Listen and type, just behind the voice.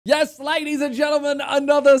Yes, ladies and gentlemen,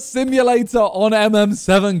 another simulator on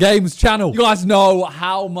MM7 Games channel. You guys know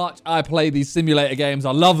how much I play these simulator games.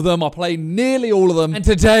 I love them. I play nearly all of them. And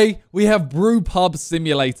today, we have Brew Pub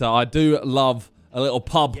Simulator. I do love a little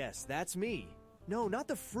pub. Yes, that's me. No, not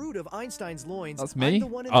the fruit of Einstein's loins. That's me? I'm the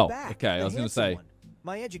one in the back, okay. I was going to say. one.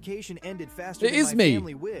 My education ended faster It than is my me.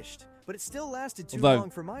 family wished, but it still lasted too Although, long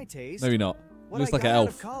for my taste. Maybe not. What Looks I like got an out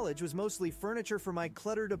elf. of college was mostly furniture for my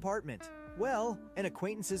cluttered apartment. Well, and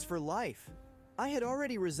acquaintances for life. I had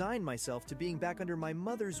already resigned myself to being back under my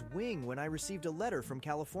mother's wing when I received a letter from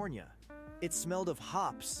California. It smelled of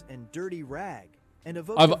hops and dirty rag, and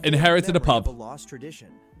evoked I've a vivid inherited a memory pub. of a lost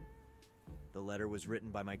tradition. The letter was written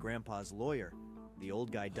by my grandpa's lawyer. The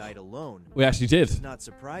old guy died alone. We actually did. It's not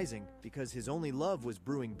surprising, because his only love was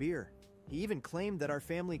brewing beer. He even claimed that our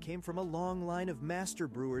family came from a long line of master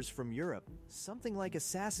brewers from Europe. Something like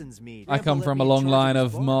Assassin's Mead. I come Grandpa from let a me in long charge line his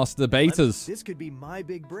of bar. master baters. This could be my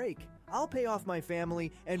big break. I'll pay off my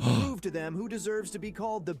family and prove to them who deserves to be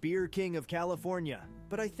called the Beer King of California.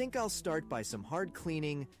 But I think I'll start by some hard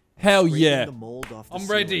cleaning. Hell scraping yeah. the mold off the I'm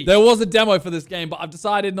ceiling. ready. There was a demo for this game, but I've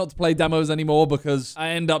decided not to play demos anymore because I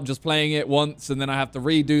end up just playing it once and then I have to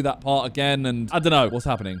redo that part again and I don't know. What's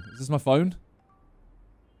happening? Is this my phone?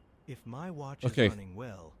 If my watch is running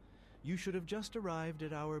well, you should have just arrived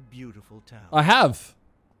at our beautiful town. I have.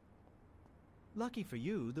 Lucky for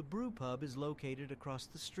you, the brew pub is located across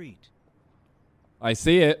the street. I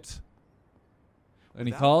see it.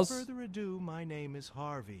 Any cars? Without further ado, my name is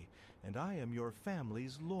Harvey, and I am your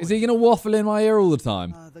family's lawyer. Is he going to waffle in my ear all the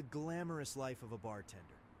time? The glamorous life of a bartender.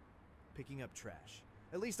 Picking up trash.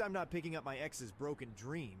 At least I'm not picking up my ex's broken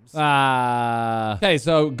dreams. Okay,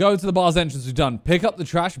 so go to the bar's entrance. We're done. Pick up the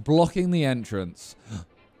trash, blocking the entrance.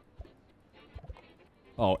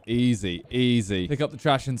 Oh, easy, easy. Pick up the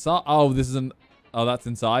trash inside. Oh, this isn't... Oh, that's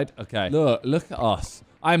inside. Okay. Look at us.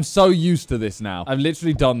 I'm so used to this now. I've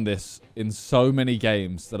literally done this in so many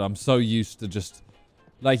games that I'm so used to just...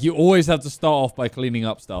 Like, you always have to start off by cleaning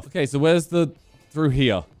up stuff. Okay, so where's the... Through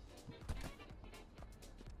here.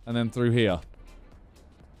 And then through here.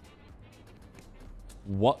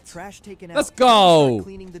 What? Trash taken out. Let's go. Start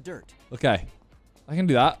cleaning the dirt. Okay. I can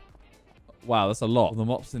do that. Wow, that's a lot. The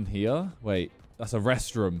mop's in here. Wait, that's a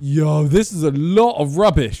restroom. Yo, this is a lot of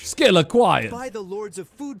rubbish. Skill acquired. By the lords of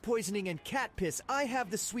food poisoning and cat piss, I have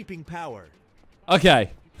the sweeping power. Okay.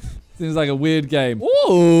 Seems like a weird game.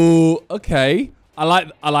 Ooh, okay. I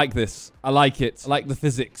like this. I like it. I like the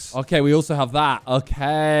physics. Okay, we also have that.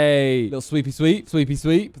 Okay. Little sweepy sweep. Sweepy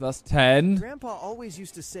sweep. That's 10. Grandpa always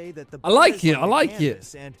used to say that the I like it. bar is I like a it.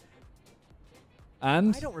 canvas,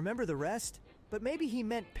 And I don't remember the rest, but maybe he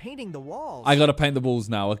meant painting the walls. I gotta paint the walls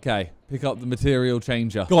now. Okay. Pick up the material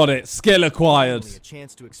changer. Got it. Skill acquired. Finally, a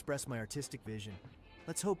chance to express my artistic vision.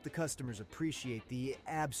 Let's hope the customers appreciate the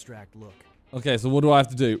abstract look. Okay, so what do I have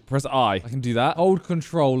to do? Press I. I can do that. Hold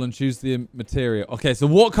control and choose the material. Okay, so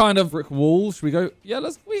what kind of brick wall should we go? Yeah,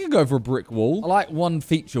 we can go for a brick wall. I like one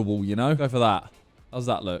feature wall, you know? Go for that. How's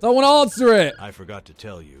that look? Someone answer it! I forgot to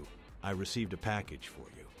tell you, I received a package for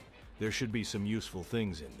you. There should be some useful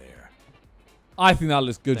things in there. I think that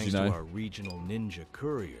looks good, Thanks you know? to our regional ninja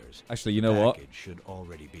couriers. Actually, you know what? The package should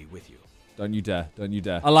already be with you. Don't you dare. Don't you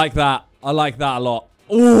dare. I like that. I like that a lot.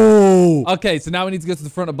 Ooh! Okay, so now we need to go to the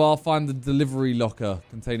front of the bar, find the delivery locker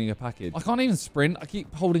containing a package. I can't even sprint. I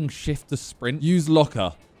keep holding shift to sprint. Use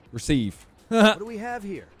locker. Receive. What do we have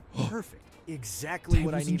here? Perfect. Exactly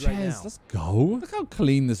what I need right now. Let's go. Look how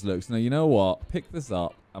clean this looks. Now, you know what? Pick this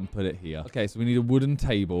up and put it here. Okay, so we need a wooden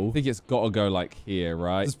table. I think it's got to go like here,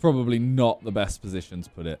 right? This is probably not the best position to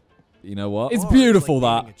put it. You know what? It's beautiful,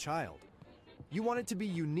 like that. A child. You want it to be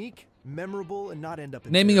unique, memorable, and not end up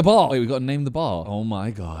in Naming a bar. Wait, we got to name the bar. Oh my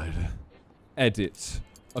god. Edit.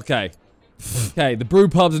 Okay. Okay, the brew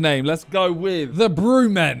pub's name. Let's go with the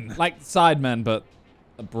Brewmen. Like Sidemen, but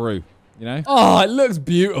a brew. You know? Oh, it looks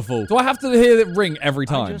beautiful. Do I have to hear it ring every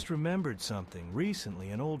time? I just remembered something.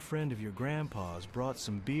 Recently, an old friend of your grandpa's brought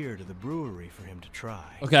some beer to the brewery for him to try.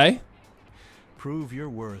 Okay. Prove your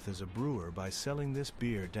worth as a brewer by selling this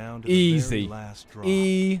beer down to the very last drop.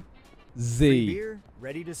 Easy. Free beer,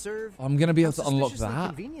 ready to serve. I'm going to be able to unlock Suspiciously that.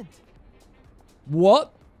 Convenient.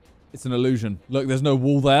 What? It's an illusion. Look, there's no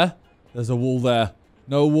wall there. There's a wall there.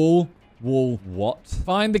 No wall. Wall. What?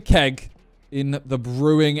 Find the keg in the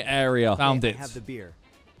brewing area. Found it. I have the beer.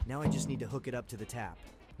 Now I just need to hook it up to the tap.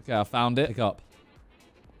 Okay, I found it. Pick up.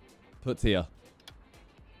 Put here.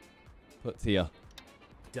 Put here.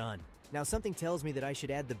 Done. Now something tells me that I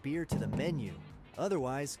should add the beer to the menu.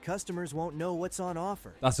 Otherwise, customers won't know what's on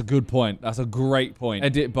offer. That's a good point. That's a great point.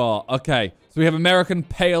 Edit bar. Okay. So we have American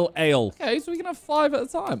Pale Ale. Okay, so we can have 5 at a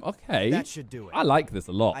time. Okay. That should do it. I like this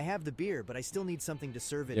a lot. I have the beer, but I still need something to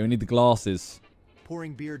serve it. Yeah, we need the glasses.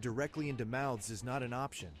 Pouring beer directly into mouths is not an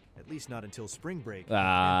option. At least not until spring break.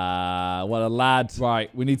 Ah, what a lad.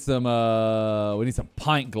 Right, we need some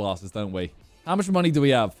pint glasses, don't we? How much money do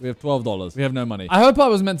we have? We have $12. We have no money. I hope I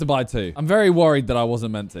was meant to buy 2. I'm very worried that I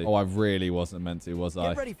wasn't meant to. Oh, I really wasn't meant to, was I?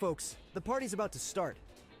 Get ready, folks. The party's about to start.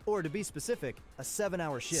 Or to be specific, a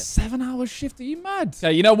 7-hour shift. 7-hour shift? Are you mad?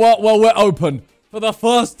 Okay, you know what? Well, we're open for the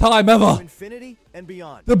first time ever. To infinity and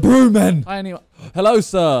beyond. The Brewmen. Hi, anyone. Hello,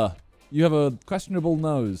 sir. You have a questionable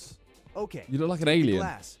nose. Okay. You look like an alien.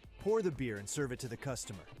 Glass. Pour the beer and serve it to the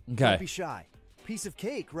customer. Okay. Don't be shy. Piece of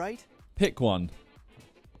cake, right? Pick one.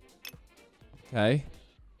 Okay.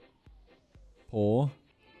 Pour.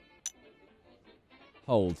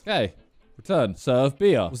 Hold. Okay. Return. Serve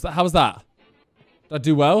beer. How was that? Did I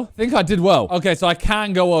do well? I think I did well. Okay, so I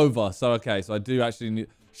can go over. So, okay. So I do actually need...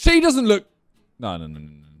 She doesn't look... No.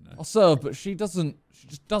 I'll serve, but she just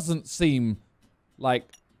doesn't seem like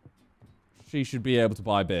she should be able to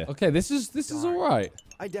buy beer. Okay, this is all right.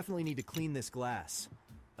 I definitely need to clean this glass.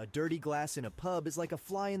 A dirty glass in a pub is like a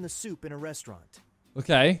fly in the soup in a restaurant.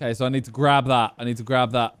 Okay, so I need to grab that. I need to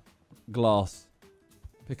grab that glass.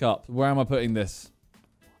 Pick up. Where am I putting this?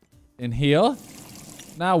 In here?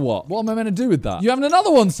 Now what? What am I meant to do with that? You having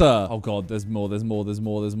another one, sir? Oh god, there's more.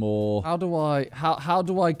 How do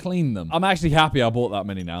I clean them? I'm actually happy I bought that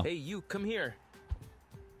many now. Hey, you, come here.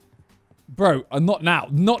 Bro, not now.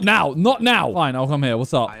 Not now. Fine, I'll come here.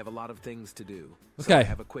 What's up? I have a lot of things to do. Okay. So I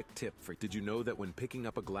have a quick tip for you. Did you know that when picking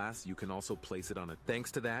up a glass, you can also place it on it?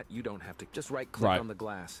 Thanks to that, you don't have to just right-click on the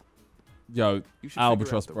glass. Yo,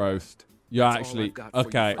 Albatross, bro. You're actually...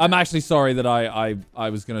 Okay, you I'm actually sorry that I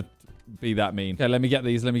was gonna be that mean. Okay, let me get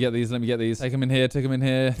these. Take them in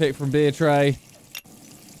here. Pick from beer tray.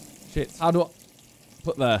 Shit, how do I...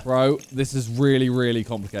 Put there. Bro, this is really, really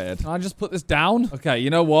complicated. Can I just put this down? Okay,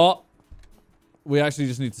 you know what? We actually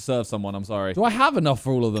just need to serve someone. I'm sorry. Do I have enough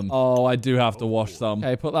for all of them? Oh, I do have to wash some.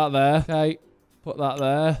 Okay, put that there. Okay, put that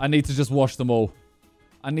there. I need to just wash them all.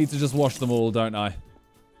 Don't I?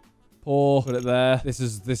 Pour. Put it there. This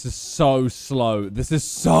is so slow.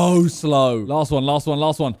 Last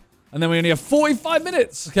one. And then we only have 45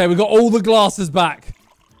 minutes. Okay, we got all the glasses back.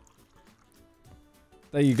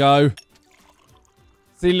 There you go.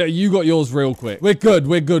 See, look, you got yours real quick. We're good.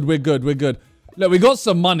 Look, we got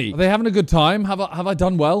some money. Are they having a good time? Have I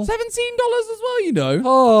done well? $17 as well, you know.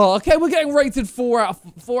 Oh, okay. We're getting rated 4 out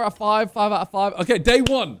of 5, 5 out of 5. Okay, day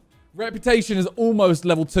 1. Reputation is almost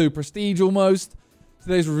level 2. Prestige almost.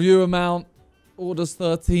 Today's review amount. Orders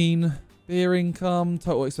 13. Beer income.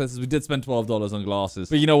 Total expenses. We did spend $12 on glasses.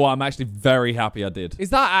 But you know what? I'm actually very happy I did. Is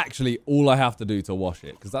that actually all I have to do to wash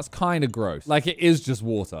it? Because that's kind of gross. Like, it is just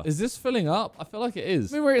water. Is this filling up? I feel like it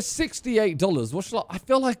is. I mean, we're at $68. What should I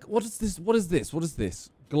feel like... What is this?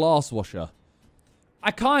 Glass washer.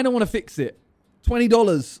 I kind of want to fix it.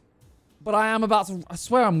 $20. But I am about to... I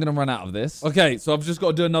swear I'm going to run out of this. Okay, so I've just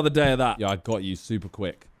got to do another day of that. Yeah, I got you super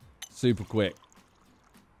quick.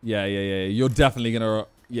 Yeah. You're definitely going to...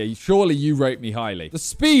 Yeah, surely you rate me highly. The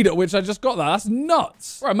speed at which I just got that's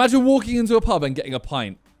nuts. Right, imagine walking into a pub and getting a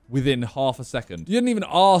pint within half a second. You didn't even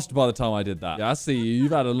ask by the time I did that. Yeah, I see you.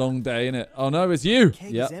 You've had a long day, innit? Oh, no, it's you. The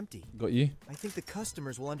keg is empty. Got you. I think the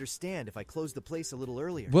customers will understand if I close the place a little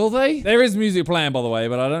earlier. Will they? There is music playing, by the way,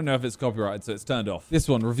 but I don't know if it's copyrighted, so it's turned off. This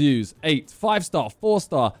one, reviews, 8, 5-star,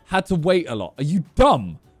 4-star. Had to wait a lot. Are you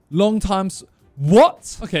dumb? Long time...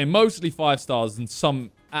 What? Okay, mostly 5 stars and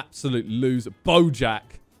some absolute loser. Bojack.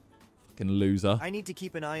 Loser. I need to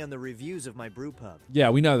keep an eye on the reviews of my brew pub.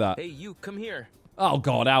 Yeah, we know that. Hey, you, come here. Oh,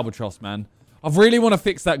 God, Albatross, man. I really want to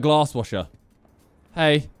fix that glass washer.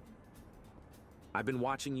 Hey. I've been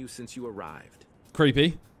watching you since you arrived.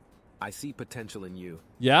 Creepy. I see potential in you.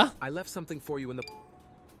 Yeah? I left something for you in the...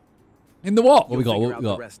 In the what? What we got?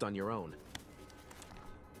 The rest on your own.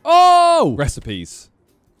 Oh! Recipes.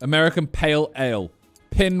 American Pale Ale.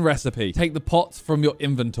 Pin recipe. Take the pots from your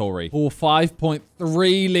inventory. Pour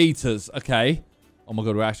 5.3 liters. Okay. Oh my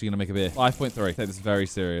god, we're actually going to make a beer. 5.3. Take this very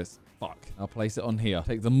serious. Fuck. I'll place it on here.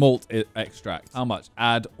 Take the malt extract. How much?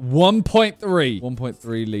 Add 1.3.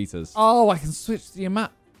 1.3 liters. Oh, I can switch the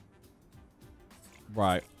amount.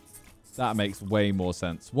 Right. That makes way more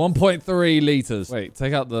sense. 1.3 liters. Wait,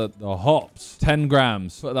 take out the hops. 10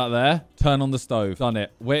 grams. Put that there. Turn on the stove. Done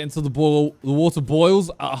it. Wait until the water boils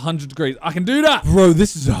at 100 degrees. I can do that. Bro,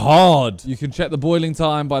 this is hard. You can check the boiling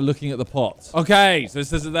time by looking at the pot. Okay, so it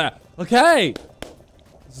says it there. Okay.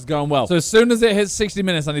 This is going well. So as soon as it hits 60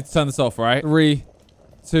 minutes, I need to turn this off, right? 3,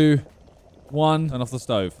 2, 1. Turn off the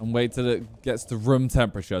stove and wait till it gets to room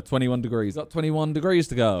temperature. 21 degrees. We've got 21 degrees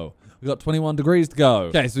to go. We've got 21 degrees to go.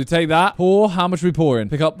 Okay, so we take that. Pour. How much are we pouring?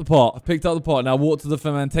 Pick up the pot. I've picked up the pot. Now walk to the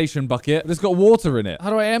fermentation bucket. But it's got water in it. How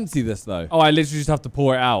do I empty this, though? Oh, I literally just have to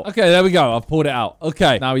pour it out. Okay, there we go. I've poured it out.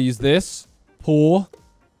 Okay, now we use this. Pour.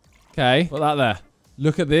 Okay, put that there.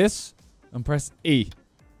 Look at this and press E.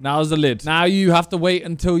 Now there's the lid. Now you have to wait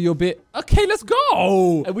until your beer... Okay, let's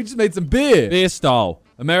go. And we just made some beer. Beer style.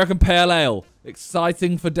 American Pale Ale.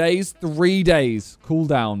 Exciting for days. 3 days. Cool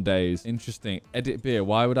down days. Interesting. Edit beer.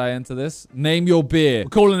 Why would I enter this? Name your beer. We're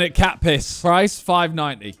calling it cat piss. Price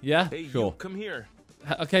 $5.90. Yeah? Hey, sure. you, come here.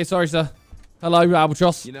 Okay, sorry, sir. Hello,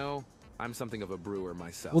 Albatross. You know, I'm something of a brewer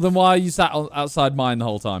myself. Well, then why are you sat outside mine the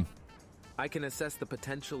whole time? I can assess the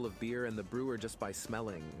potential of beer and the brewer just by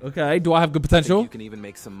smelling. Okay, do I have good I think potential? you can even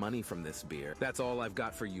make some money from this beer. That's all I've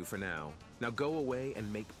got for you for now. Now go away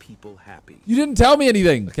and make people happy. You didn't tell me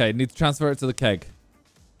anything. Okay, need to transfer it to the keg.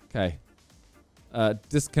 Okay.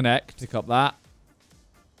 Disconnect. Pick up that.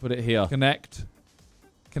 Put it here. Connect.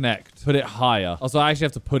 Connect. Put it higher. Also, I actually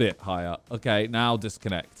have to put it higher. Okay, now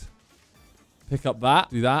disconnect. Pick up that.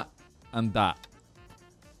 Do that. And that.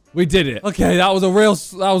 We did it. Okay, that was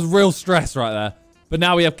real stress right there. But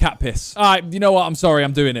now we have cat piss. All right, you know what? I'm sorry.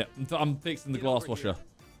 I'm doing it. I'm fixing the glass washer.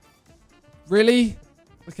 Really?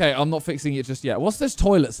 Okay, I'm not fixing it just yet. What's this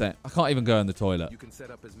toilet set? I can't even go in the toilet. You can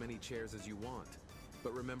set up as many chairs as you want,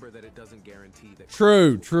 but remember that it doesn't guarantee that.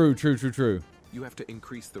 True. You have to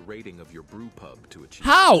increase the rating of your brew pub to achieve.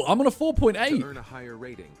 How? I'm on a To 4.8. earn a higher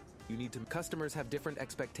rating, you need to. Customers have different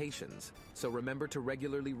expectations, so remember to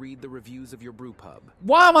regularly read the reviews of your brew pub.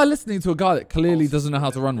 Why am I listening to a guy that clearly Also, doesn't know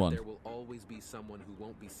how to run remember one? There will always be someone who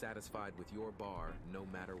won't be satisfied with your bar, no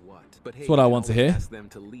matter what. But hey, That's what I you can want to always hear. Ask them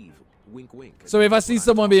to leave. Wink, wink. So if I That's see what I'm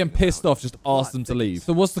someone being talking pissed about. off, just ask them to Plot leave. thickens.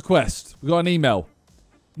 So what's the quest? We got an email.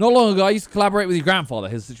 Not long ago, I used to collaborate with your grandfather.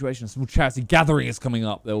 His situation, a small charity gathering is coming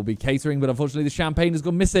up. There will be catering, but unfortunately the champagne has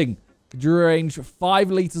gone missing. Could you arrange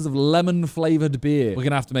 5 liters of lemon-flavored beer? We're going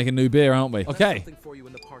to have to make a new beer, aren't we? That's Okay. something for you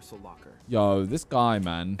in the parcel locker. Yo, this guy,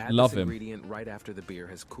 man. Add Love this him. ingredient right after the beer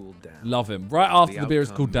has cooled down. Love him. Right after the beer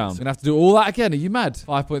has cooled down. outcome is- Gonna have to do all that again. Are you mad?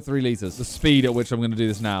 5.3 liters. The speed at which I'm gonna do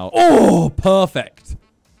this now. Oh, perfect.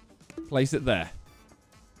 Place it there.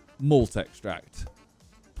 Malt extract.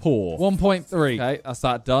 Pour. 1.3. Okay, that's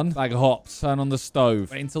that done. Bag of hops. Turn on the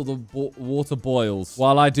stove. Wait until the water boils.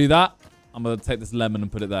 While I do that, I'm going to take this lemon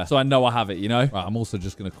and put it there. So I know I have it, you know? Right, I'm also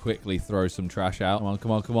just going to quickly throw some trash out. Come on,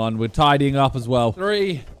 come on, come on. We're tidying up as well.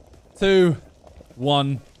 3, 2,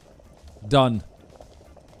 1. Done.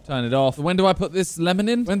 Turn it off. When do I put this lemon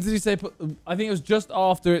in? When did he say put... I think it was just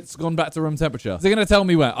after it's gone back to room temperature. Is it going to tell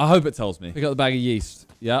me when? I hope it tells me. Pick up the bag of yeast.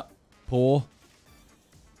 Yep. Pour.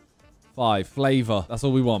 5. Flavor. That's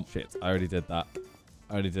all we want. Shit, I already did that.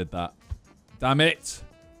 Damn it.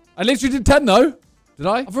 I literally did 10 though. Did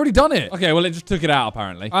I? I've already done it. Okay, well, it just took it out,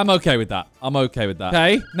 apparently. I'm okay with that.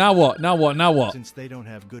 Okay, now what? Since they don't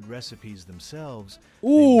have good recipes themselves, Ooh.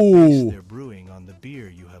 they will base their brewing on the beer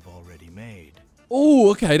you have already made.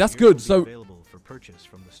 Oh, okay, that's Beer will good. be So, available for purchase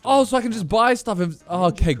from the store. oh, so I can just buy stuff. Oh,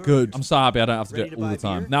 okay, good. I'm so happy I don't have to do Ready it to all the buy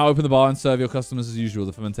time. beer? Now open the bar and serve your customers as usual.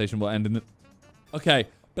 The fermentation will end in the... Okay,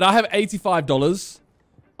 but I have $85.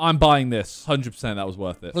 I'm buying this. 100% that was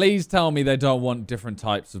worth it. Please tell me they don't want different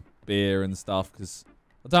types of beer and stuff, because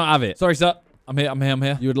I don't have it. Sorry, sir. I'm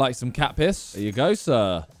here. You would like some cat piss? There you go,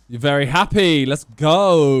 sir. You're very happy. Let's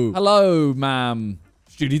go. Hello, ma'am.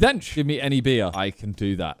 Judy Dench. Give me any beer. I can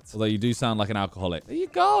do that. Although you do sound like an alcoholic. There you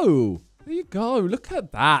go. Look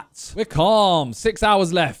at that. We're calm. 6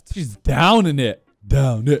 hours left. She's down in it.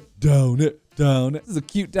 Down it. This is a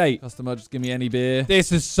cute date. Customer, just give me any beer.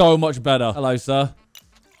 This is so much better. Hello, sir.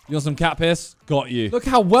 You want some cat piss? Got you. Look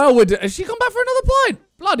how well we're doing. Has she come back for another pint?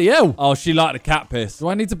 Bloody hell. Oh, she liked the cat piss. Do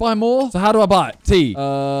I need to buy more? So how do I buy it? Tea.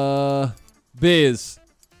 Beers.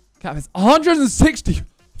 Cat piss. 160.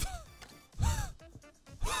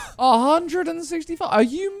 165. Are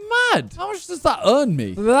you mad? How much does that earn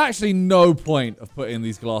me? There's actually no point of putting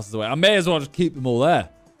these glasses away. I may as well just keep them all there.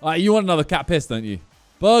 All right, you want another cat piss, don't you?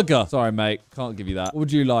 Burger. Sorry, mate. Can't give you that. What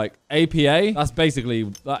would you like? APA? That's basically...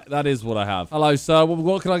 That is what I have. Hello, sir.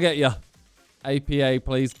 What can I get you? APA,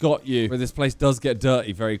 please. Got you. But this place does get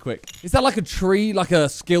dirty very quick. Is that like a tree? Like a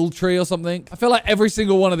skill tree or something? I feel like every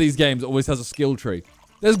single one of these games always has a skill tree.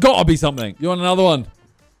 There's got to be something. You want another one?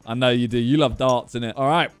 I know you do. You love darts, innit? All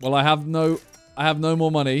right. Well, I have no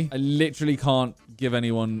more money. I literally can't give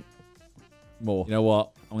anyone more. You know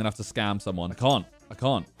what? I'm going to have to scam someone. I can't.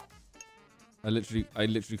 I literally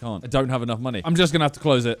can't. I don't have enough money. I'm just going to have to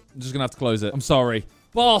close it. I'm sorry.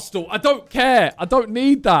 bar stool. I don't care. I don't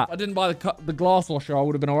need that. I didn't buy the glass washer. I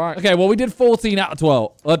would have been all right. Okay, well, we did 14 out of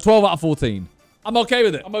 12. 12 out of 14. I'm okay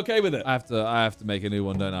with it. I'm okay with it. I have to make a new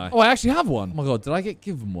one, don't I? Oh, I actually have one. Oh my God, did I get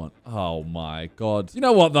given one? Oh my God. You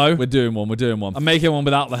know what though? We're doing one. We're doing one. I'm making one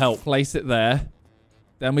without the help. Place it there.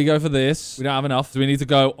 Then we go for this. We don't have enough. So we need to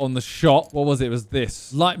go on the shop. What was it? It was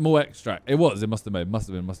this. Light more extract. It was. It must have been. Must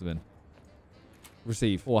have been.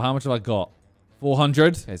 Receive. Oh, how much have I got?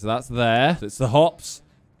 400. Okay, so that's there. So it's the hops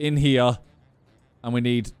in here. And we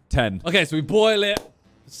need 10. Okay, so we boil it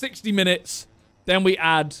for 60 minutes. Then we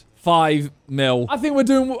add 5 mil. I think we're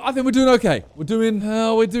doing okay. We're doing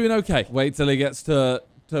okay. Wait till it gets to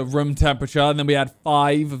room temperature. And then we add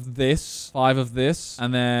 5 of this. 5 of this.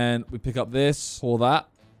 And then we pick up this. Pour that.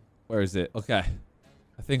 Where is it? Okay.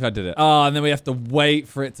 I think I did it. Oh, and then we have to wait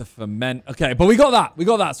for it to ferment. Okay, but we got that. We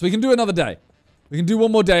got that. So we can do another day. We can do one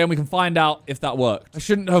more day and we can find out if that worked. I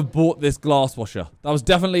shouldn't have bought this glass washer. That was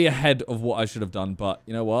definitely ahead of what I should have done. But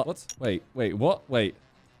you know what? What? Wait, what? Wait.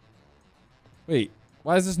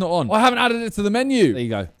 Why is this not on? Oh, I haven't added it to the menu. There you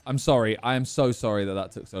go. I'm sorry. I am so sorry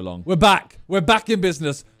that took so long. We're back. We're back in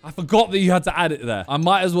business. I forgot that you had to add it there. I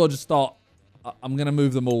might as well just start. I'm going to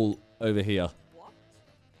move them all over here.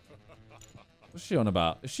 What's she on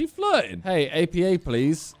about? Is she flirting? Hey, APA,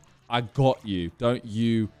 please. I got you. Don't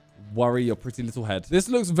you worry your pretty little head. This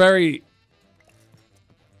looks very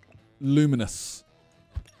luminous.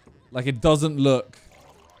 Like it doesn't look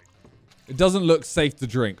safe to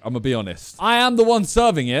drink. I'm gonna be honest. I am the one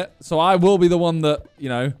serving it, so I will be the one that, you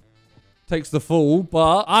know, takes the fall,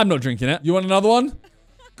 but I'm not drinking it. You want another one?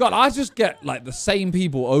 God, I just get like the same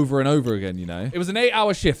people over and over again, you know? It was an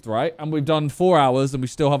 8-hour shift, right? And we've done 4 hours and we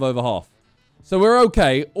still have over half. So we're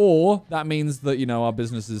okay, or that means that, you know, our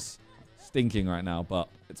business is stinking right now, but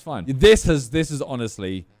it's fine. This has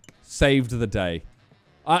honestly saved the day.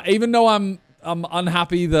 Even though I'm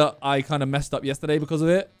unhappy that I kind of messed up yesterday because of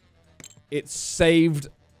it, it saved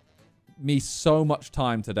me so much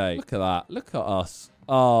time today. Look at that. Look at us.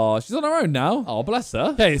 Oh, she's on her own now. Oh, bless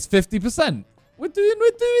her. Okay, it's 50%. We're doing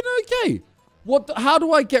okay. How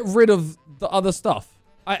do I get rid of the other stuff?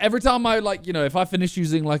 Every time I, like, you know, if I finish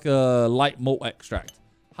using like a light malt extract,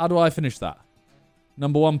 how do I finish that?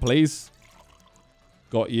 Number 1, please.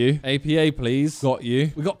 Got you. APA, please. Got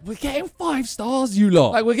you. We're getting 5 stars, you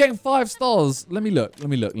lot. Like, we're getting 5 stars. Let me look.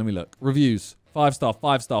 Reviews. 5 star,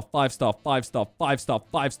 5 star, 5 star, 5 star, 5 star,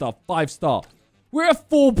 5 star, 5 star. We're at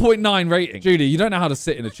 4.9 rating. Judy, you don't know how to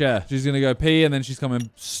sit in a chair. She's going to go pee and then she's coming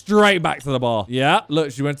straight back to the bar. Yeah,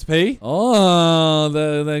 look, she went to pee. Oh,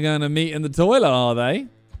 they're going to meet in the toilet, are they?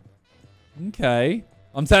 Okay.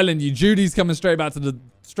 I'm telling you, Judy's coming straight back to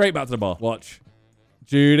the bar. Watch.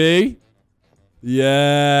 Judy.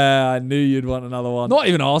 Yeah, I knew you'd want another one. Not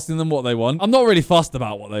even asking them what they want. I'm not really fussed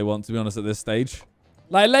about what they want, to be honest, at this stage.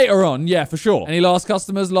 Like, later on, yeah, for sure. Any last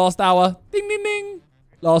customers, last hour? Ding, ding, ding.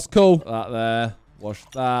 Last call. Put that there. Wash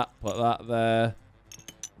that. Put that there.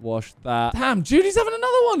 Wash that. Damn, Judy's having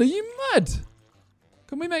another one. Are you mad?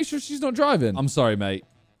 Can we make sure she's not driving? I'm sorry, mate.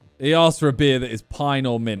 He asked for a beer that is pine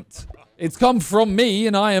or mint. It's come from me,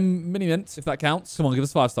 and I am Minimint, if that counts. Come on, give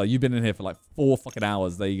us 5 star. You've been in here for like 4 fucking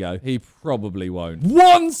hours. There you go. He probably won't.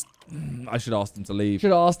 Once! I should ask them to leave.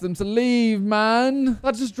 Should ask them to leave, man.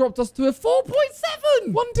 That just dropped us to a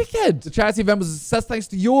 4.7. One dickhead. The charity event was a success thanks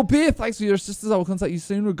to your beer. Thanks for your assistance. I will contact you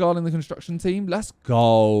soon regarding the construction team. Let's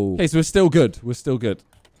go. Okay, so we're still good. We're still good.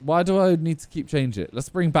 Why do I need to keep changing it? Let's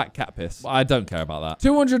bring back cat piss. I don't care about that.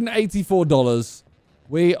 $284.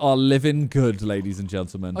 We are living good, ladies and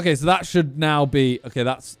gentlemen. Okay, so that should now be... Okay,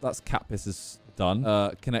 that's cat piss is done.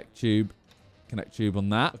 Connect tube on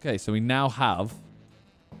that. Okay, so we now have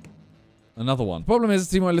another one. The problem is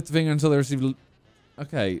the team won't lift the finger until they receive...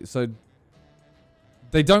 Okay, so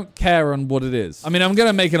they don't care on what it is. I mean, I'm going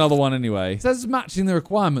to make another one anyway. It says matching the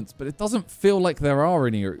requirements, but it doesn't feel like there are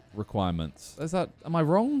any requirements. Is that... Am I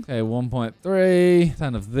wrong? Okay, 1.3.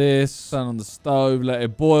 10 of this. Turn on the stove. Let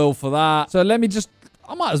it boil for that. So let me just...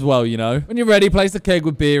 I might as well, you know. When you're ready, place the keg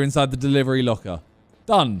with beer inside the delivery locker.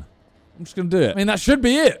 Done. I'm just going to do it. I mean, that should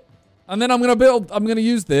be it. And then I'm going to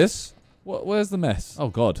use this. Where's the mess? Oh,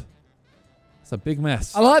 God. It's a big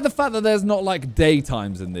mess. I like the fact that there's not, like,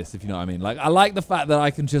 daytimes in this, if you know what I mean. Like, I like the fact that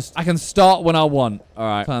I can start when I want. All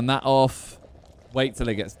right. Turn that off. Wait till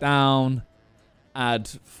it gets down. Add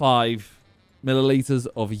 5 milliliters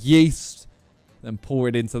of yeast. Then pour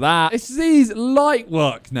it into that. It's these light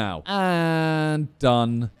work now. And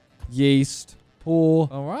done. Yeast. Pour.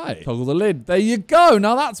 All right. Toggle the lid. There you go.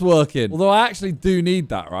 Now that's working. Although I actually do need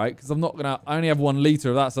that, right? Because I only have 1 liter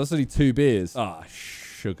of that. So that's only 2 beers. Ah,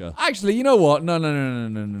 sugar. Actually, you know what?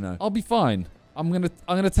 No. I'll be fine. I'm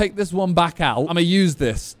gonna take this one back out. I'm gonna use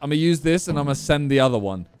this. I'm gonna use this and I'm gonna send the other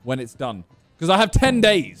one when it's done. Because I have 10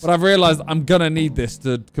 days. But I've realized I'm gonna need this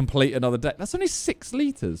to complete another day. That's only 6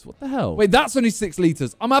 liters. What the hell? Wait, that's only 6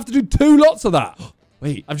 liters. I'm gonna have to do 2 lots of that.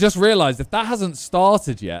 Wait, I've just realized if that hasn't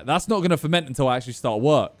started yet, that's not gonna ferment until I actually start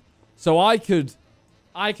work. So I could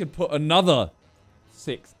put another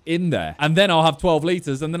 6 in there and then I'll have 12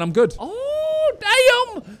 liters and then I'm good. Oh,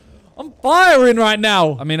 damn. I'm firing right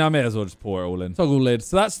now. I mean, I may as well just pour it all in. Toggle lid.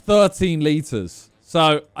 So that's 13 liters.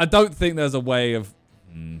 So I don't think there's a way of...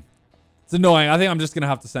 It's annoying. I think I'm just going to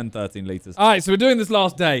have to send 13 liters. All right, so we're doing this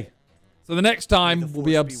last day. So the next time, we'll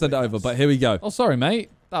be able to send it over. But here we go. Oh, sorry, mate.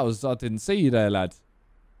 I didn't see you there, lad.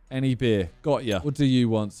 Any beer. Got you. What do you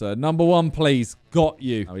want, sir? Number 1, please. Got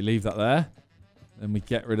you. Now we leave that there. Then we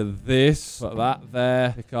get rid of this. Put that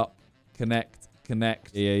there. Pick up. Connect.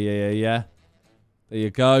 Yeah. There you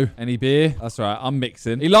go. Any beer? That's right. I'm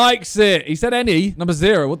mixing. He likes it. He said any. Number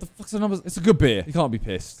 0. What the fuck's the number? It's a good beer. You can't be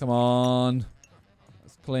pissed. Come on.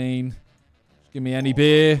 That's clean. Just give me any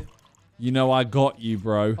beer. You know I got you,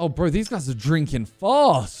 bro. Oh, bro, these guys are drinking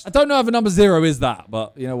fast. I don't know if a number 0 is that,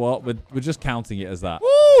 but you know what? We're just counting it as that.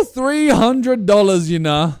 Woo! $300, you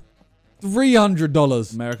know.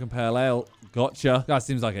 $300. American Pale Ale. Gotcha. That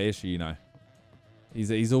seems like an issue, you know.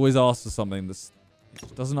 He's always asked for something that's...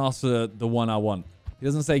 Doesn't ask for the one I want. He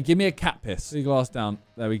doesn't say, give me a cat piss. 3 glass down.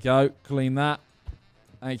 There we go. Clean that.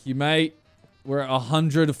 Thank you, mate. We're at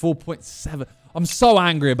 104.7. I'm so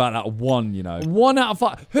angry about that 1, you know. 1 out of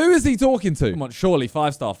 5. Who is he talking to? Come on, surely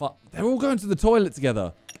 5-star. They're all going to the toilet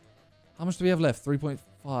together. How much do we have left? 3.5.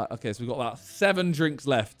 Okay, so we've got about 7 drinks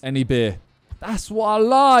left. Any beer. That's what I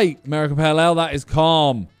like. American Pale Ale, that is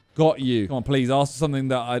calm. Got you. Come on, please. Ask for something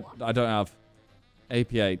that I don't have.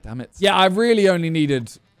 APA, damn it. Yeah, I really only needed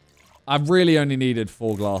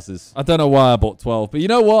 4 glasses. I don't know why I bought 12, but you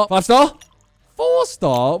know what? 5-star?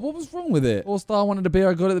 4-star? What was wrong with it? 4-star, I wanted a beer.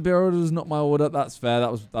 I got it. The beer order was not my order. That's fair.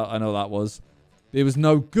 I know that was. It was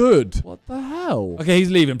no good. What the hell? Okay, he's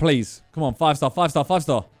leaving, please. Come on, 5-star, 5-star,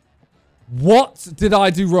 5-star. What did I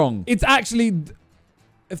do wrong? It's actually...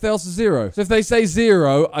 If they ask for 0. So if they say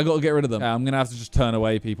 0, I got to get rid of them. Okay, I'm going to have to just turn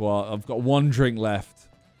away people. I've got 1 drink left.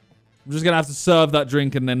 I'm just going to have to serve that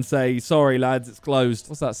drink and then say, sorry, lads, it's closed.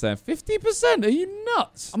 What's that saying? 50%? Are you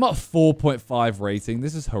nuts? I'm at 4.5 rating.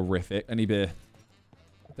 This is horrific. Any beer?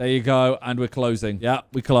 There you go. And we're closing. Yeah,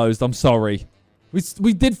 we closed. I'm sorry.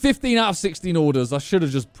 We did 15 out of 16 orders. I should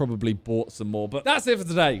have just probably bought some more. But that's it for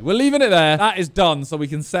today. We're leaving it there. That is done. So we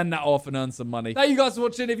can send that off and earn some money. Thank you guys for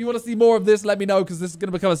watching. If you want to see more of this, let me know because this is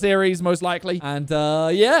going to become a series most likely. And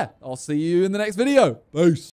yeah, I'll see you in the next video. Peace.